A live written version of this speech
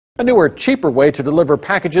A newer, cheaper way to deliver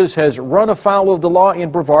packages has run afoul of the law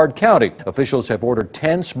in Brevard County. Officials have ordered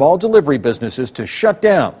 10 small delivery businesses to shut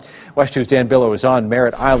down. West 2's Dan Billow is on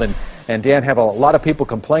Merritt Island. And Dan, have a lot of people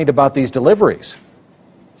complained about these deliveries?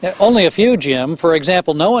 Only a few, Jim. For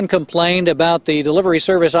example, no one complained about the delivery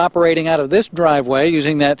service operating out of this driveway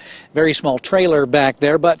using that very small trailer back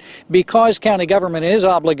there. But because county government is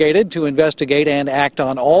obligated to investigate and act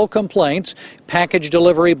on all complaints, package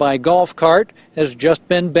delivery by golf cart has just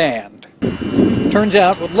been banned. Turns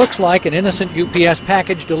out what looks like an innocent UPS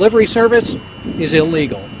package delivery service is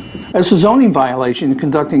illegal. It's a zoning violation,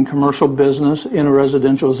 conducting commercial business in a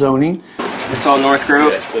residential zoning. It's all North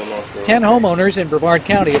Grove. 10 homeowners in Brevard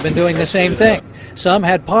County have been doing the same thing. Some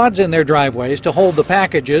had pods in their driveways to hold the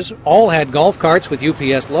packages. All had golf carts with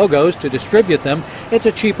UPS logos to distribute them. It's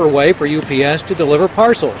a cheaper way for UPS to deliver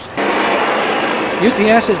parcels.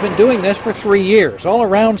 UPS has been doing this for 3 years, all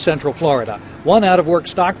around Central Florida. One out-of-work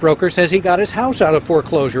stockbroker says he got his house out of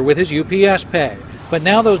foreclosure with his UPS pay. But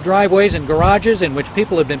now those driveways and garages in which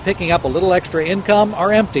people have been picking up a little extra income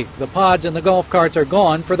are empty. The pods and the golf carts are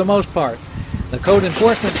gone for the most part. The code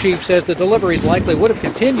enforcement chief says the deliveries likely would have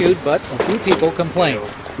continued, but a few people complained.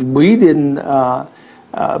 We didn't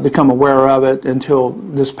become aware of it until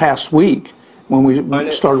this past week when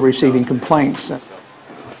we started receiving complaints.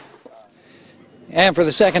 And for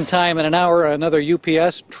the second time in an hour, another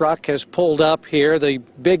UPS truck has pulled up here. The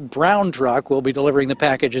big brown truck will be delivering the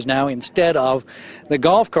packages now instead of the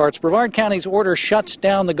golf carts. Brevard County's order shuts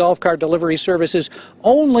down the golf cart delivery services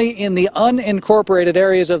only in the unincorporated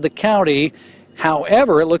areas of the county.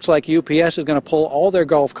 However, it looks like UPS is going to pull all their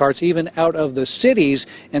golf carts even out of the cities,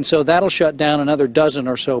 and so that'll shut down another dozen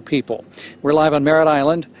or so people. We're live on Merritt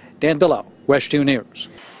Island. Dan Billow, West 2 News.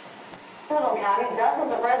 County,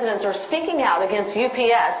 dozens of residents are speaking out against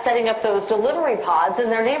UPS setting up those delivery pods in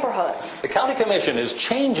their neighborhoods. The county commission is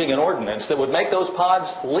changing an ordinance that would make those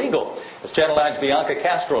pods legal. As Channel 9's Bianca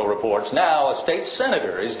Castro reports, now a state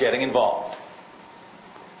senator is getting involved.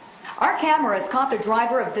 Our cameras caught the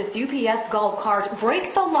driver of this UPS golf cart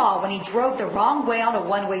break the law when he drove the wrong way on a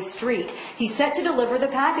one-way street. He's set to deliver the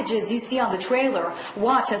packages you see on the trailer.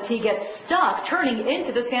 Watch as he gets stuck turning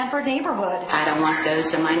into the Sanford neighborhood. I don't want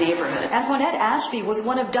those in my neighborhood. Antoinette Ashby was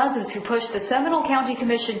one of dozens who pushed the Seminole County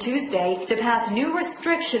Commission Tuesday to pass new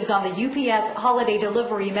restrictions on the UPS holiday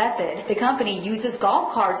delivery method. The company uses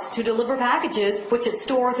golf carts to deliver packages, which it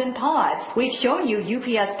stores in pods. We've shown you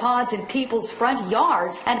UPS pods in people's front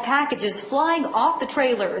yards and packages flying off the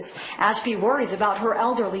trailers. Ashby worries about her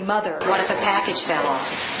elderly mother. What if a package fell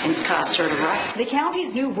off and caused her to run? The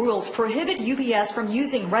county's new rules prohibit UPS from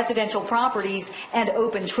using residential properties and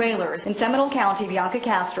open trailers. In Seminole County, Bianca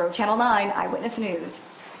Castro, Channel 9 Eyewitness News.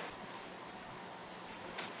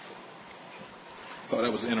 I thought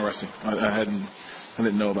that was interesting. I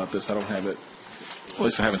didn't know about this. I don't have it. At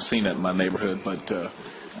least I haven't seen it in my neighborhood, but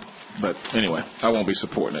anyway, I won't be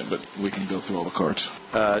supporting it, but we can go through all the cards.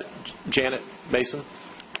 Janet Mason.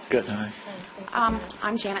 Good.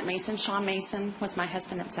 I'm Janet Mason. Sean Mason was my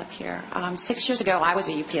husband that was up here. 6 years ago, I was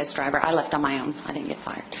a UPS driver. I left on my own. I didn't get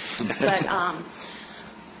fired. But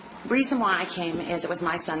reason why I came is it was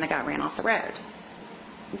my son that got ran off the road.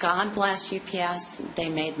 God bless UPS. They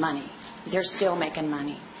made money. They're still making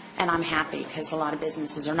money. And I'm happy because a lot of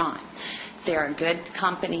businesses are not. They're a good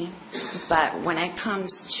company, but when it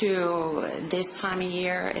comes to this time of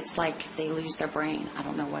year, it's like they lose their brain. I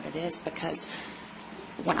don't know what it is, because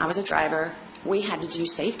when I was a driver, we had to do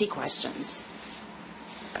safety questions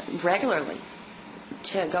regularly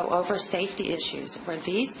to go over safety issues, where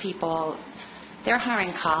these people, they're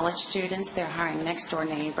hiring college students, they're hiring next door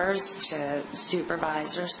neighbors to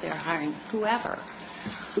supervisors, they're hiring whoever.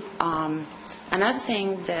 Another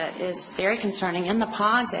thing that is very concerning, in the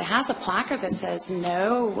pods, it has a placard that says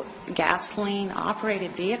no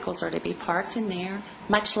gasoline-operated vehicles are to be parked in there,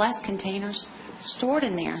 much less containers stored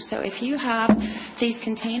in there. So if you have these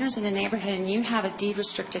containers in a neighborhood and you have a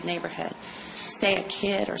deed-restricted neighborhood, say a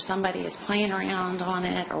kid or somebody is playing around on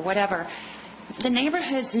it or whatever, the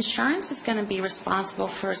neighborhood's insurance is going to be responsible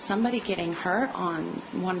for somebody getting hurt on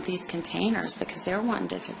one of these containers because they're wanting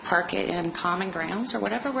to park it in common grounds or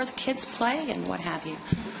whatever where the kids play and what have you.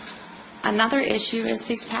 Another issue is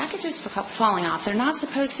these packages falling off. They're not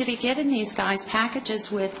supposed to be giving these guys packages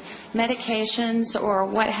with medications or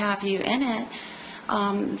what have you in it.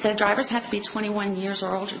 The drivers have to be 21 years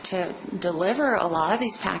or older to deliver a lot of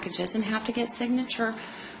these packages and have to get signature.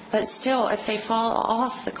 But still, if they fall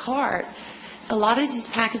off the cart, a lot of these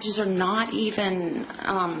packages are not even,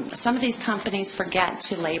 some of these companies forget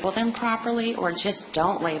to label them properly or just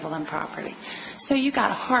don't label them properly. So you've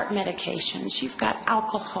got heart medications, you've got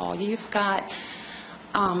alcohol, you've got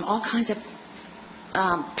all kinds of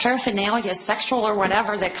paraphernalia, sexual or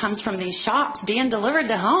whatever, that comes from these shops being delivered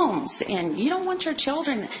to homes. And you don't want your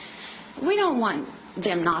children, we don't want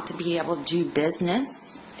them not to be able to do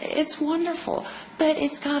business. It's wonderful, but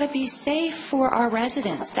it's got to be safe for our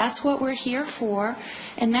residents. That's what we're here for,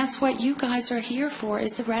 and that's what you guys are here for,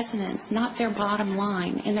 is the residents, not their bottom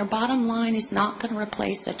line. And their bottom line is not going to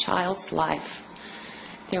replace a child's life.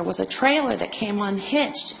 There was a trailer that came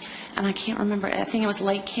unhitched, and I can't remember, I think it was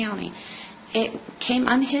Lake County. It came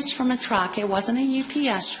unhitched from a truck. It wasn't a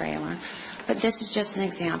UPS trailer, but this is just an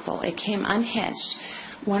example. It came unhitched,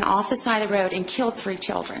 went off the side of the road, and killed 3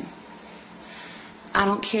 children. I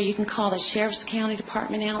don't care. You can call the Sheriff's County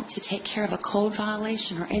Department out to take care of a code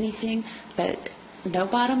violation or anything, but no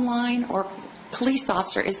bottom line or police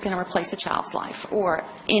officer is going to replace a child's life or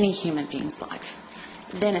any human being's life.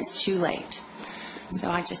 Then it's too late. So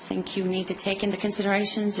I just think you need to take into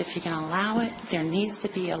considerations, if you're going to allow it, there needs to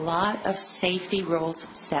be a lot of safety rules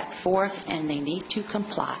set forth, and they need to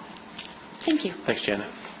comply. Thank you. Thanks, Janet.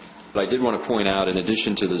 But I did want to point out, in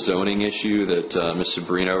addition to the zoning issue that Ms.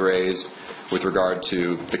 Sobrino raised with regard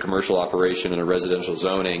to the commercial operation and a residential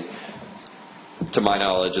zoning, to my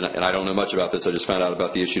knowledge, and I don't know much about this, I just found out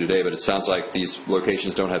about the issue today, but it sounds like these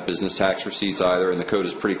locations don't have business tax receipts either, and the code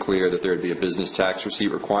is pretty clear that there would be a business tax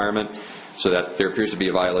receipt requirement, so that there appears to be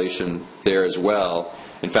a violation there as well.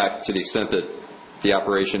 In fact, to the extent that the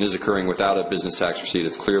operation is occurring without a business tax receipt,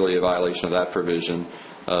 it's clearly a violation of that provision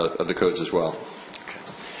of the codes as well.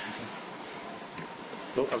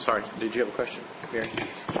 Oh, I'm sorry. Did you have a question, Mary?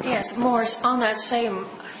 Yes, Morris, on that same,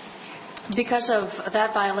 because of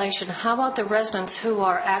that violation, how about the residents who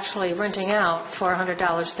are actually renting out for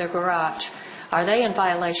 $100 their garage? Are they in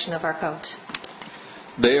violation of our codes?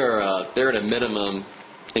 They're at a minimum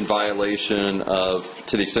in violation of,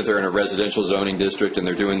 to the extent they're in a residential zoning district and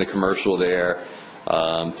they're doing the commercial there,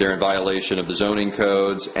 they're in violation of the zoning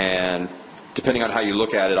codes, and depending on how you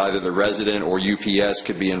look at it, either the resident or UPS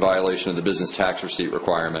could be in violation of the business tax receipt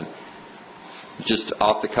requirement. Just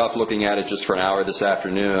off the cuff, looking at it just for an hour this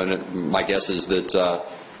afternoon, my guess is that,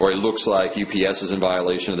 or it looks like UPS is in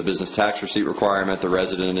violation of the business tax receipt requirement, the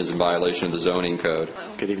resident is in violation of the zoning code.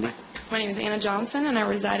 Good evening. My name is Anna Johnson, and I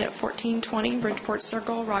reside at 1420 Bridgeport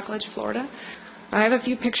Circle, Rockledge, Florida. I have a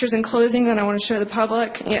few pictures in closing that I want to show the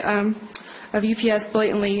public of UPS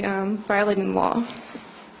blatantly violating the law.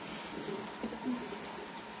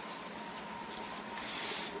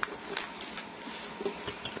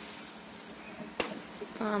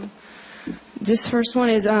 This first one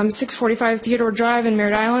is 645 Theodore Drive in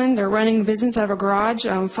Merritt Island. They're running the business out of a garage.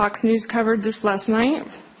 Fox News covered this last night.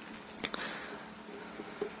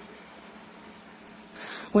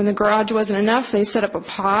 When the garage wasn't enough, they set up a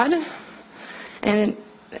pod, and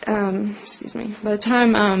excuse me, by the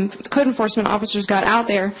time code enforcement officers got out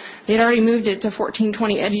there, they'd already moved it to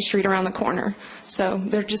 1420 Eddy Street around the corner. So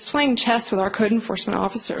they're just playing chess with our code enforcement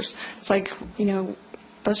officers. It's like, you know,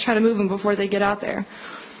 let's try to move them before they get out there.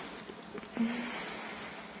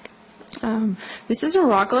 This is in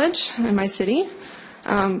Rockledge, in my city.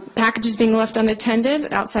 Packages being left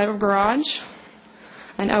unattended outside of a garage.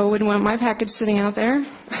 I know I wouldn't want my package sitting out there.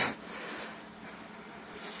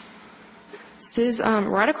 This is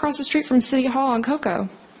right across the street from City Hall on Cocoa.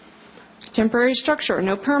 Temporary structure,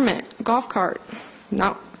 no permit, golf cart.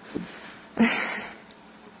 No.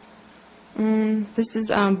 This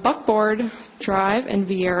is Buckboard Drive in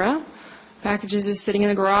Vieira. Packages are sitting in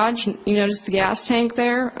the garage. You notice the gas tank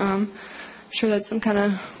there. I'm sure that's some kind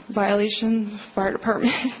of violation, fire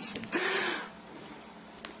department.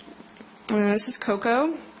 This is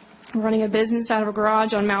Coco, running a business out of a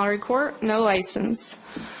garage on Mallory Court, no license.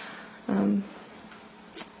 I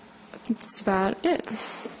think that's about it.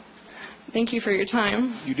 Thank you for your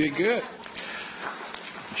time. You did good.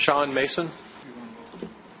 Sean Mason.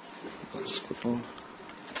 Just click on.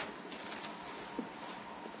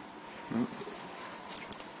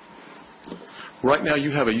 Right now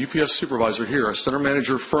you have a UPS supervisor here, a center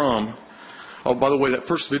manager from, oh, by the way, that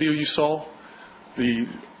first video you saw, the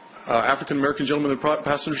African-American gentleman in the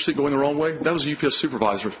passenger seat going the wrong way, that was a UPS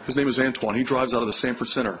supervisor. His name is Antoine. He drives out of the Sanford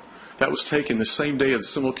Center. That was taken the same day of the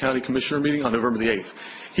Seminole County Commissioner meeting on November the 8th.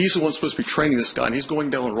 He's the one supposed to be training this guy, and he's going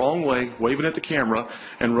down the wrong way, waving at the camera,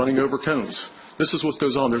 and running over cones. This is what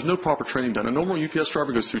goes on. There's no proper training done. A normal UPS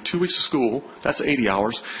driver goes through 2 weeks of school, that's 80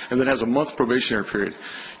 hours, and then has a month probationary period.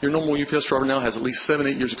 Your normal UPS driver now has at least 7,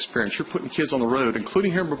 8 years experience. You're putting kids on the road,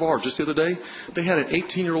 including here in Brevard. Just the other day, they had an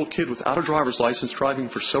 18-year-old kid without a driver's license driving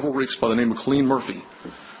for several weeks by the name of Colleen Murphy.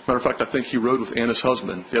 Matter of fact, I think he rode with Anna's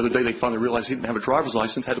husband. The other day they finally realized he didn't have a driver's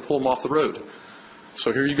license, had to pull him off the road.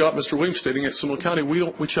 So here you got Mr. Williams stating at Seminole County,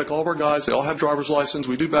 we check all of our guys, they all have driver's license,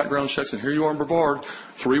 we do background checks, and here you are in Brevard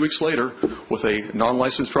 3 weeks later with a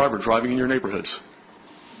non-licensed driver driving in your neighborhoods.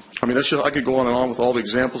 I mean, that's just, I could go on with all the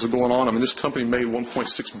examples of going on. I mean, this company made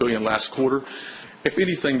 $1.6 billion last quarter. If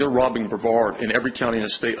anything, they're robbing Brevard in every county in the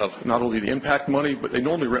state of not only the impact money, but they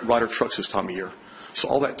normally rent Ryder trucks this time of year. So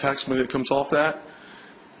all that tax money that comes off that,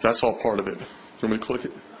 that's all part of it. Do you want me to click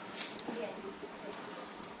it?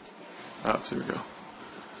 There we go.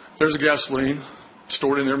 There's a gasoline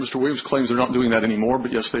stored in there. Mr. Williams claims they're not doing that anymore,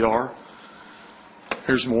 but yes, they are.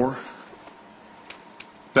 Here's more.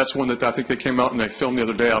 That's one that I think they came out and they filmed the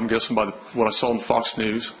other day, I'm guessing by what I saw on Fox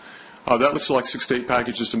News. That looks like 6 to 8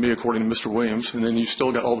 packages to me, according to Mr. Williams. And then you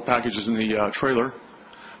still got all the packages in the trailer.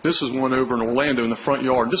 This is one over in Orlando in the front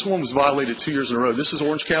yard. This one was violated 2 years in a row. This is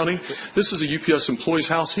Orange County. This is a UPS employee's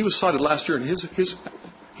house. He was cited last year, and he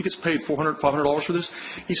gets paid $400, $500 for this.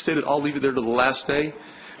 He stated, I'll leave it there to the last day.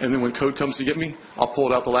 And then when code comes to get me, I'll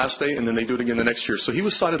pull it out the last day, and then they do it again the next year. So he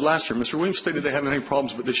was cited last year. Mr. Williams stated they haven't any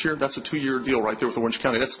problems, but this year, that's a 2-year deal right there with Orange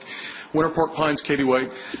County. That's Winter Park Pines, Katy Way.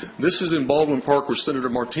 This is in Baldwin Park where Senator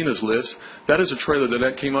Martinez lives. That is a trailer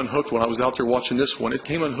that came unhooked when I was out there watching this one. It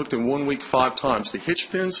came unhooked in 1 week 5 times. The hitch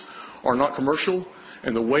pins are not commercial,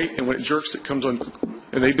 and the weight, and when it jerks, it comes on.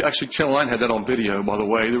 And they actually, Channel 9 had that on video, by the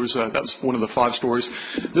way. There was that was one of the 5 stories.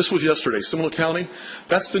 This was yesterday. Seminole County,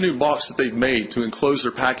 that's the new box that they've made to enclose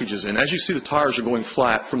their packages in. As you see, the tires are going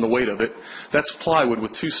flat from the weight of it. That's plywood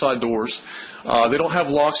with 2 side doors. They don't have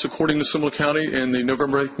locks, according to Seminole County. And the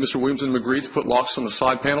November 8th, Mr. Williams and them agreed to put locks on the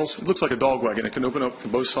side panels. It looks like a dog wagon. It can open up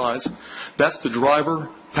from both sides. That's the driver,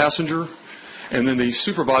 passenger. And then the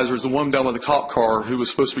supervisor is the one down by the cop car who was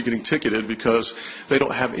supposed to be getting ticketed because they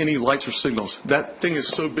don't have any lights or signals. That thing is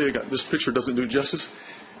so big, this picture doesn't do it justice.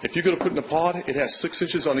 If you go to put it in a pod, it has 6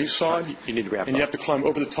 inches on each side. You need to wrap it up. And you have to climb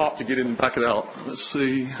over the top to get in and back it out. Let's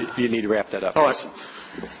see. You need to wrap that up. All right.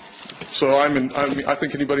 So I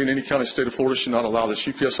think anybody in any county, state of Florida should not allow this.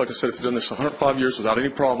 UPS, like I said, it's done this 105 years without any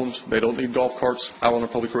problems. They don't need golf carts out on the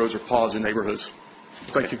public roads or pods in neighborhoods.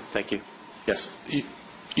 Thank you. Thank you. Yes.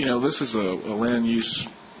 You know, this is a land use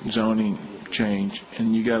zoning change,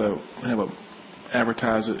 and you got to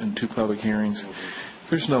advertise it in 2 public hearings.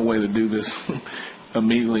 There's no way to do this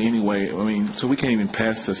immediately anyway. I mean, so we can't even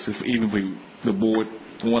pass this if the board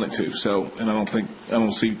wanted to. So, and I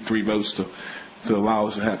don't see 3 votes to allow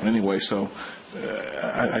this to happen anyway. So,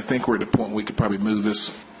 I think we're at the point where we could probably move this.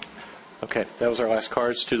 Okay, that was our last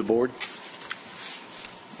cards to the board.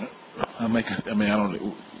 I don't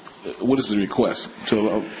know. What is the request?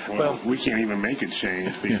 Well, we can't even make a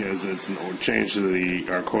change because it's a change to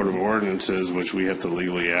our Code of Ordinances, which we have to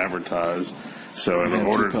legally advertise. So in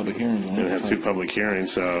order to have 2 public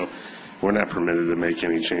hearings, so we're not permitted to make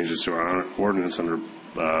any changes to our ordinance under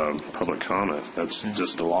public comment. That's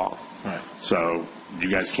just the law. Right. So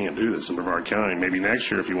you guys can't do this in Brevard County. Maybe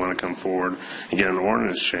next year, if you want to come forward and get an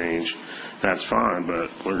ordinance change, that's fine.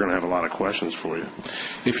 But we're going to have a lot of questions for you.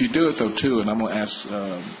 If you do it though, too, and I'm going to ask.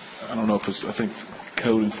 I don't know if it's, I think,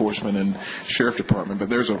 code enforcement and sheriff department, but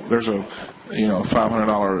there's a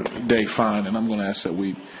 $500 a day fine, and I'm going to ask that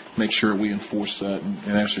we make sure we enforce that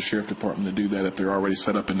and ask the sheriff department to do that if they're already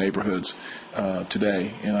set up in neighborhoods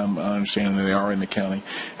today. And I understand that they are in the county,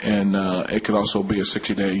 and it could also be a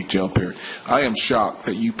 60-day jail period. I am shocked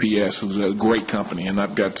that UPS, who's a great company, and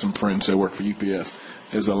I've got some friends that work for UPS,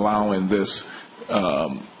 is allowing this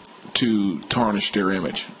to tarnish their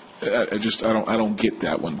image. I don't get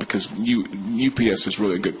that one because UPS is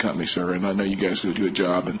really a good company, sir, and I know you guys do a good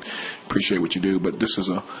job and appreciate what you do. But this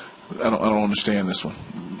is I don't understand this one.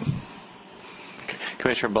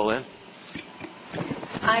 Commissioner Bolen.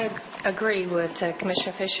 I agree with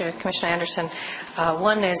Commissioner Fisher, Commissioner Anderson.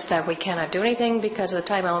 One is that we cannot do anything because of the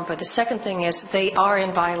time element, but the second thing is they are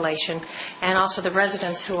in violation, and also the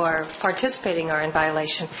residents who are participating are in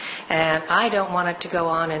violation. And I don't want it to go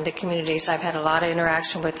on in the communities. I've had a lot of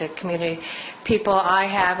interaction with the community people I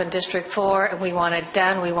have in District 4, and we want it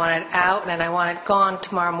done, we want it out, and I want it gone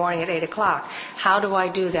tomorrow morning at 8 o'clock. How do I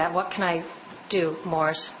do that? What can I do,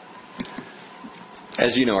 Morris?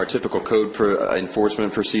 As you know, our typical code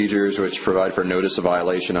enforcement procedures, which provide for notice of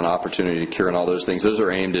violation and opportunity to cure and all those things, those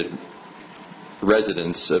are aimed at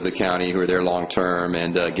residents of the county who are there long term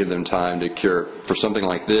and give them time to cure. For something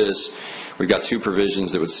like this, we've got 2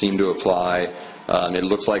 provisions that would seem to apply. It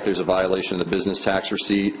looks like there's a violation of the business tax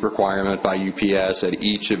receipt requirement by UPS at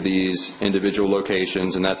each of these individual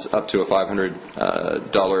locations, and that's up to a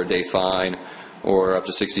 $500 a day fine. or up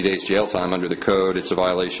to 60 days jail time under the code. It's a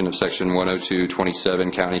violation of Section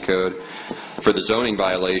 102.27 County Code. For the zoning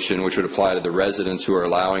violation, which would apply to the residents who are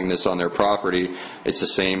allowing this on their property, it's the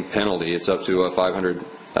same penalty. It's up to a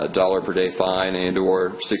 $500 per day fine and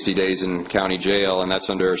or 60 days in county jail, and that's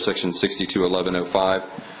under Section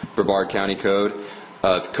 621105 Brevard County Code.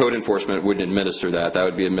 Code enforcement wouldn't administer that. That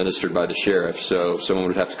would be administered by the sheriff. So someone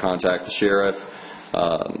would have to contact the sheriff.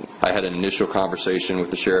 I had an initial conversation with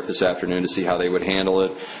the sheriff this afternoon to see how they would handle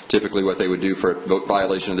it. Typically what they would do for a vote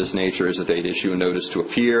violation of this nature is that they'd issue a notice to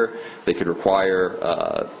appear. They could require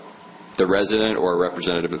the resident or a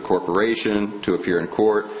representative of the corporation to appear in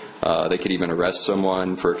court. They could even arrest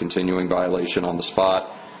someone for a continuing violation on the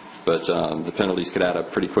spot. But the penalties could add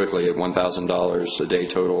up pretty quickly at $1,000 a day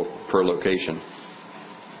total per location.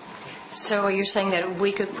 So are you saying that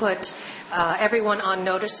we could put everyone on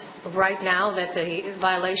notice right now that the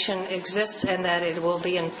violation exists and that it will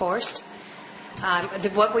be enforced?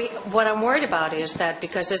 What I'm worried about is that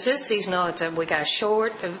because this is seasonal, we got a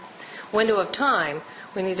short window of time,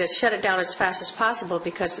 we need to shut it down as fast as possible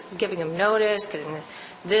because giving them notice, getting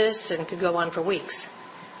this, and could go on for weeks.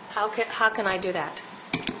 How can I do that?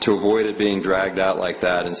 To avoid it being dragged out like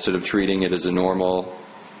that, instead of treating it as a normal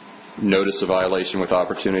notice of violation with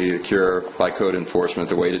opportunity to cure by code enforcement,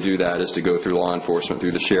 the way to do that is to go through law enforcement,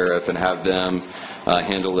 through the sheriff, and have them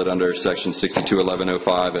handle it under Section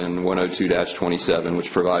 621105 and 102-27,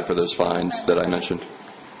 which provide for those fines that I mentioned.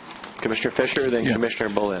 Commissioner Fisher, then Commissioner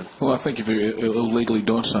Boleyn. Well, I think if you're illegally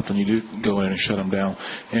doing something, you do go in and shut them down.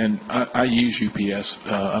 And I use UPS.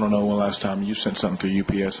 I don't know when the last time you sent something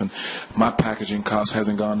through UPS, and my packaging cost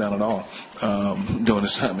hasn't gone down at all during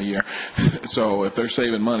this time of year. So if they're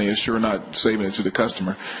saving money, it's sure not saving it to the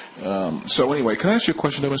customer. So anyway, can I ask you a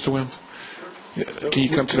question, though, Mr. Williams? Can you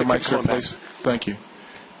come to the mic, sir, please? Thank you.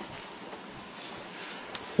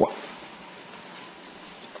 What?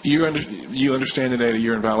 You understand today that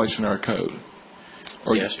you're in violation of our code?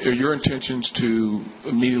 Or yes. Are your intentions to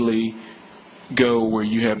immediately go where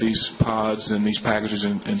you have these pods and these packages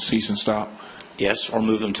and cease and stop? Yes, or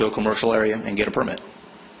move them to a commercial area and get a permit.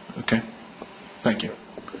 Okay. Thank you.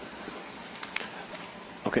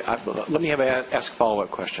 Okay, let me ask a follow-up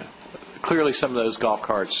question. Clearly some of those golf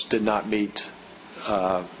carts did not meet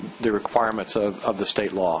the requirements of the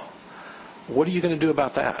state law. What are you going to do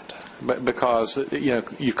about that? Because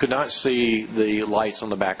you could not see the lights on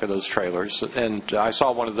the back of those trailers, and I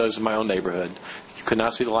saw one of those in my own neighborhood. You could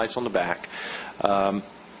not see the lights on the back.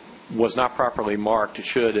 Was not properly marked. It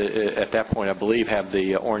should, at that point, I believe, have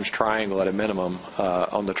the orange triangle at a minimum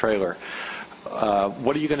on the trailer.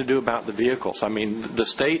 What are you going to do about the vehicles? I mean, the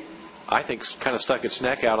state, I think, kind of stuck its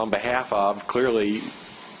neck out on behalf of, clearly,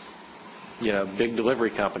 big delivery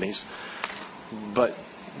companies, but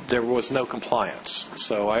there was no compliance.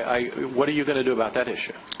 So what are you going to do about that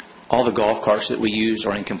issue? All the golf carts that we use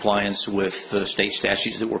are in compliance with the state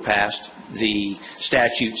statutes that were passed. The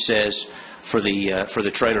statute says for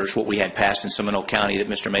the trailers, what we had passed in Seminole County that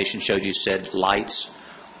Mr. Mason showed you said lights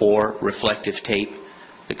or reflective tape.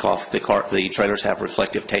 The trailers have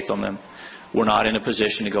reflective tape on them. We're not in a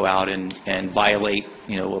position to go out and violate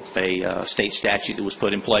a state statute that was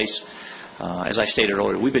put in place. As I stated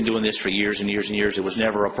earlier, we've been doing this for years and years and years. It was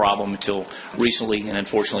never a problem until recently, and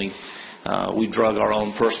unfortunately, we drug our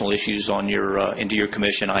own personal issues on into your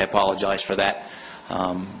commission. I apologize for that,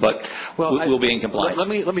 but we'll be in compliance.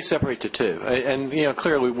 Let me separate the two, and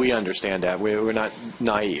clearly we understand that we're not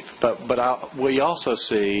naive, but we also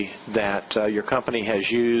see that your company has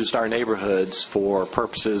used our neighborhoods for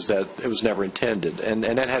purposes that it was never intended, and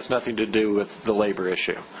that has nothing to do with the labor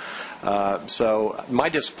issue. So my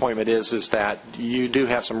disappointment is that you do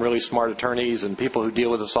have some really smart attorneys and people who deal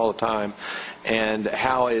with this all the time, and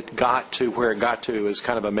how it got to where it got to is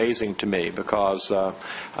kind of amazing to me, because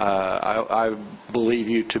I believe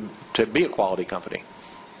you to be a quality company.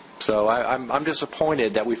 So I'm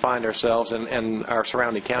disappointed that we find ourselves, and our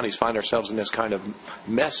surrounding counties find ourselves in this kind of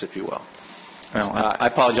mess, if you will. Well, I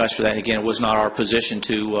apologize for that. Again, it was not our position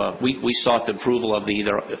to. We sought the approval of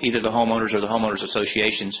either the homeowners or the homeowners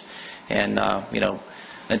associations, and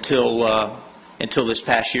until this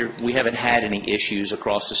past year, we haven't had any issues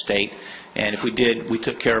across the state. And if we did, we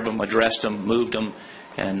took care of them, addressed them, moved them.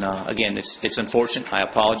 And again, it's unfortunate. I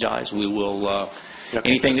apologize. We will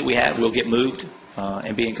anything that we have, we'll get moved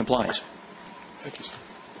and be in compliance. Thank you, sir.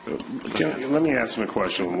 Let me ask him a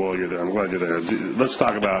question while you're there. I'm glad you're there. Let's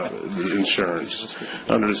talk about insurance.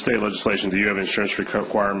 Under the state legislation, do you have insurance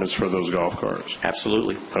requirements for those golf carts?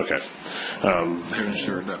 Absolutely. Okay. They're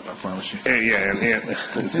insured, I promise you. And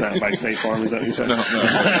it's not by State Farm, is that what you said? No.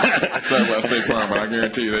 It's not by State Farm, but I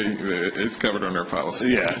guarantee you it's covered on their policy.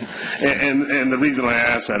 Yeah. And the reason I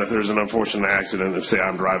ask that, if there's an unfortunate accident, if, say,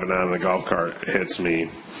 I'm driving down and a golf cart hits me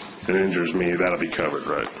and injures me, that'll be covered,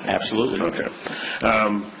 right? Absolutely. Okay.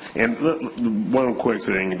 And one quick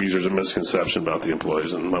thing, because there's a misconception about the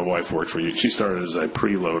employees, and my wife worked for you. She started as a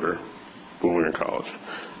preloader when we were in college.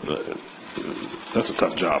 That's a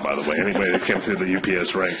tough job, by the way. Anybody that came through the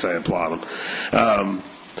UPS ranks, I applaud them.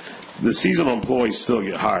 The seasonal employees still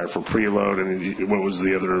get hired for preload, and what was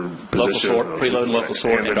the other position? Local sort, preload, local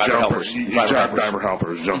sort, and driver helpers. Driver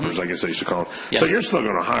helpers, jumpers, I guess they used to call them. Yes. So you're still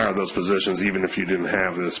going to hire those positions even if you didn't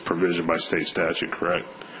have this provision by state statute, correct,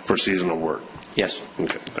 for seasonal work? Yes.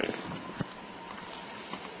 Okay, thank you.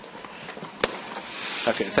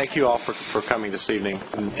 Okay, thank you all for coming this evening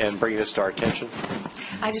and bringing this to our attention.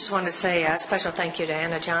 I just wanted to say a special thank you to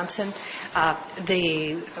Anna Johnson.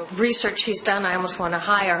 The research she's done, I almost want to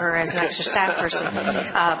hire her as an extra staff person.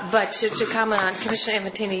 But to comment on, Commissioner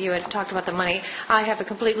Infantini, you had talked about the money. I have a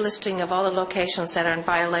complete listing of all the locations that are in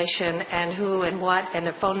violation and who and what and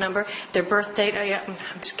their phone number, their birth date. I'm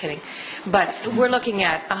just kidding. But we're looking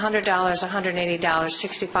at $100, $180,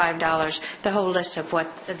 $65, the whole list of what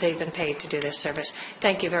they've been paid to do this service.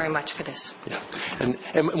 Thank you very much for this. Yeah.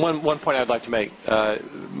 And one point I'd like to make.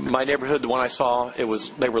 My neighborhood, the one I saw, they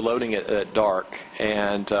were loading it at dark,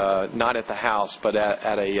 and not at the house, but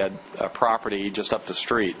at a property just up the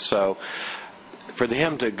street. So for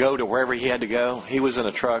him to go to wherever he had to go, he was in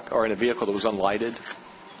a truck or in a vehicle that was unlighted.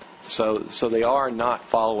 So they are not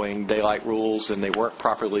following daylight rules, and they weren't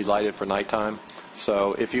properly lighted for nighttime.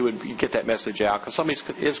 So if you would get that message out, because somebody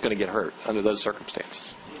is going to get hurt under those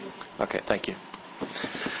circumstances. Okay, thank you.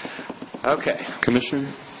 Okay. Commissioner?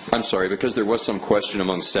 I'm sorry, because there was some question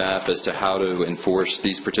among staff as to how to enforce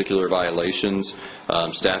these particular violations.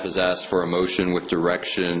 Staff has asked for a motion with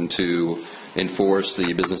direction to enforce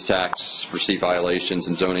the business tax receipt violations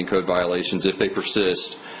and zoning code violations if they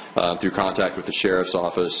persist through contact with the Sheriff's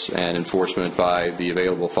Office and enforcement by the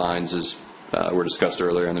available fines as were discussed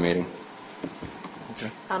earlier in the meeting.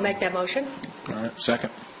 Okay. I'll make that motion. All right.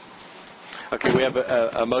 Second. Okay, we have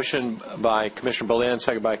a motion by Commissioner Boleyn,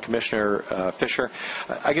 second by Commissioner Fisher.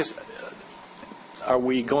 I guess, are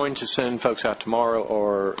we going to send folks out tomorrow,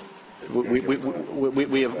 or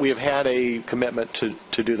we have had a commitment to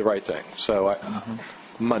do the right thing? So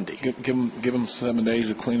Monday. Give them 7 days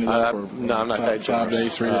to clean it up, or no, I'm not that 5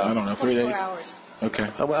 days, 3 days. I don't know, 3 days. 24 hours. Okay.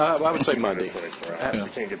 I would say Monday. Yeah.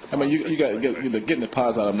 I mean, you got getting the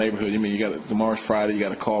pods out of the neighborhood. You mean you got tomorrow's Friday. You got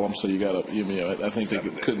to call them, so you got to. I think they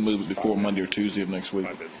couldn't move it before Monday or Tuesday of next week,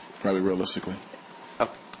 probably realistically.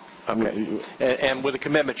 Oh, okay. And with a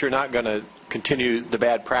commitment, you're not going to continue the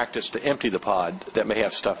bad practice to empty the pod that may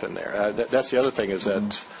have stuff in there. That's the other thing is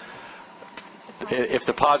that if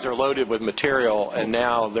the pods are loaded with material and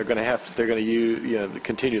now they're going to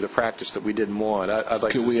continue the practice that we didn't want. I'd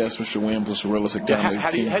like. Could we ask Mr. Williams what's a realistic time? How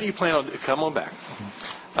do you plan on? Come on back.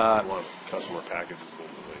 Customer packages.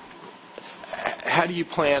 How do you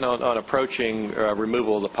plan on approaching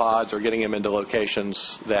removal of the pods or getting them into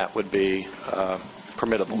locations that would be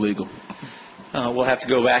permittable? Legal. We'll have to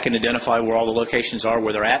go back and identify where all the locations are,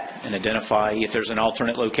 where they're at, and identify if there's an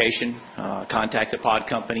alternate location, contact the pod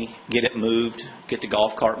company, get it moved, get the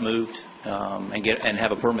golf cart moved, and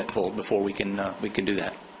have a permit pulled before we can do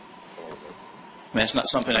that. I mean, it's not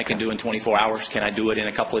something I can do in 24 hours. Can I do it in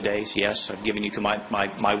a couple of days? Yes. I've given you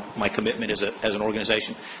my commitment as an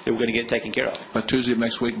organization that we're going to get it taken care of. By Tuesday of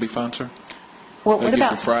next week, be fine, sir? Well, what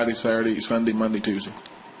about Friday, Saturday, Sunday, Monday, Tuesday?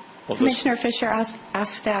 Well, Commissioner Fisher asked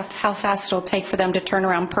staff how fast it'll take for them to turn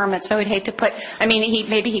around permits. I would hate to put,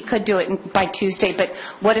 maybe he could do it by Tuesday, but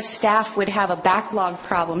what if staff would have a backlog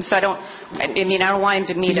problem? So I don't want him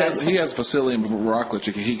to meet us. He has a facility in Rockledge.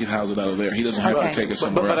 He can house it out of there. He doesn't have to take it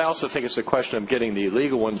somewhere else. But I also think it's a question of getting the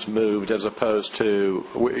illegal ones moved as opposed to,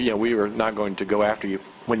 we are not going to go after you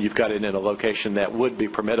when you've got it in a location that would be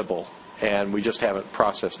permittable, and we just haven't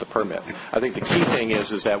processed the permit. I think the key thing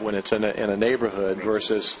is that when it's in a neighborhood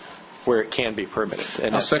versus where it can be permitted.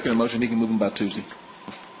 And I'll second the motion. He can move them by Tuesday.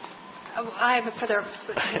 I have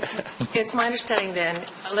it's my understanding then,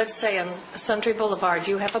 let's say on Sundry Boulevard,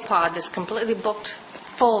 you have a pod that's completely booked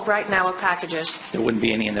full right now of packages. There wouldn't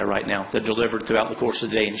be any in there right now. They're delivered throughout the course of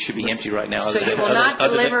the day, and it should be empty right now. So you will not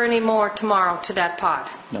deliver any more tomorrow to that pod?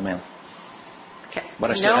 No, ma'am. Okay.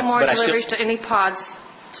 But no more deliveries to any pods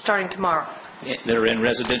starting tomorrow? That are in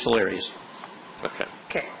residential areas. Okay.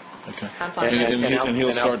 Okay. Okay. I'm fine. And he'll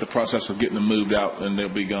and start the process of getting them moved out, and they'll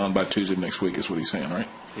be gone by Tuesday of next week, is what he's saying, right?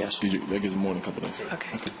 Yes. That gives them more than a couple days.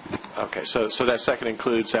 Okay. Okay, so that second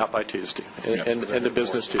includes out by Tuesday, and the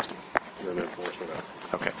business Tuesday.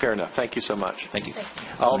 Okay, fair enough. Thank you so much. Thank you.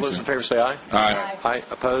 All those in favor say aye. Aye. Aye.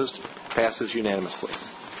 Opposed? Passes unanimously.